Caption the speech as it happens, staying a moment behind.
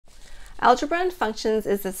Algebra and functions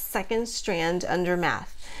is the second strand under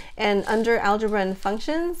math. And under algebra and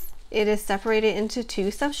functions, it is separated into two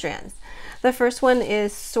substrands. The first one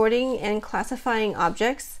is sorting and classifying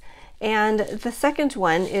objects, and the second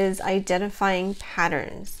one is identifying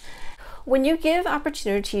patterns. When you give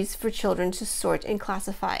opportunities for children to sort and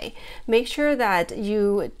classify, make sure that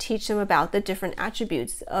you teach them about the different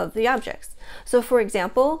attributes of the objects. So for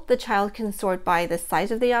example, the child can sort by the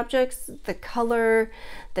size of the objects, the color,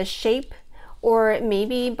 the shape, or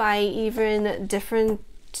maybe by even different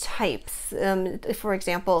types. For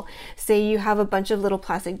example, say you have a bunch of little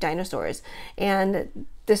plastic dinosaurs, and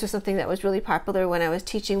this was something that was really popular when I was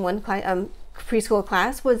teaching one preschool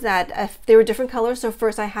class, was that they were different colors. So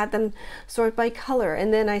first I had them sort by color,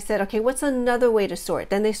 and then I said, okay, what's another way to sort?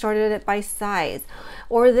 Then they sorted it by size.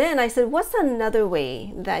 Or then I said, what's another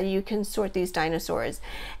way that you can sort these dinosaurs?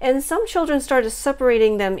 And some children started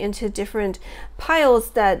separating them into different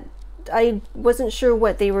piles that I wasn't sure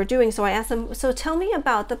what they were doing. So I asked them, so tell me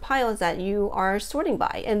about the piles that you are sorting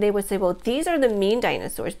by. And they would say, well, these are the mean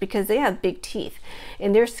dinosaurs because they have big teeth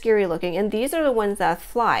and they're scary looking. And these are the ones that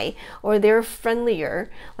fly, or they're friendlier,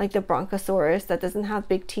 like the bronchosaurus that doesn't have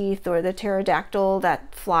big teeth, or the pterodactyl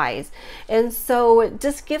that flies. And so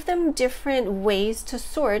just give them different ways to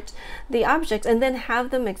sort the objects and then have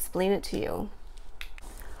them explain it to you.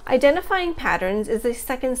 Identifying patterns is the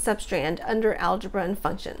second substrand under algebra and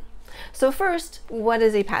function. So first, what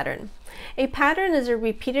is a pattern? A pattern is a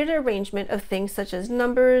repeated arrangement of things such as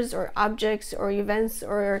numbers or objects or events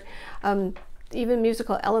or even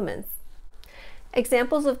musical elements.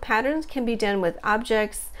 Examples of patterns can be done with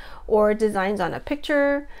objects or designs on a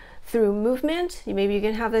picture, through movement. Maybe you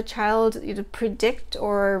can have the child either predict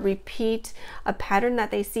or repeat a pattern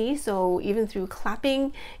that they see. So even through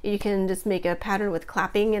clapping, you can just make a pattern with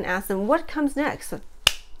clapping and ask them, what comes next?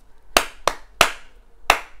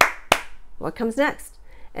 What comes next?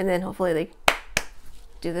 And then hopefully they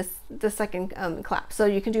do the second clap. So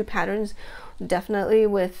you can do patterns definitely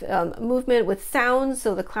with movement, with sounds.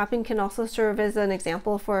 So the clapping can also serve as an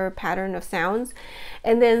example for a pattern of sounds.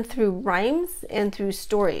 And then through rhymes and through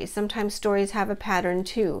stories. Sometimes stories have a pattern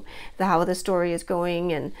too, how the story is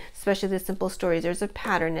going, and especially the simple stories, there's a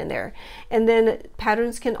pattern in there. And then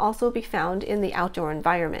patterns can also be found in the outdoor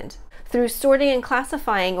environment. Through sorting and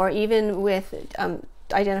classifying, or even with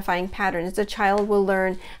identifying patterns, the child will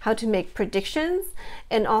learn how to make predictions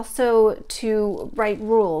and also to write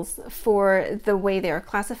rules for the way they are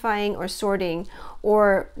classifying or sorting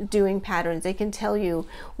or doing patterns. They can tell you,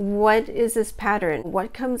 what is this pattern?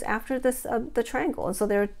 What comes after this the triangle? And so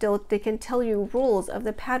they can tell you rules of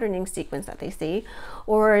the patterning sequence that they see,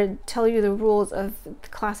 or tell you the rules of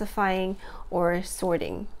classifying or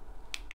sorting.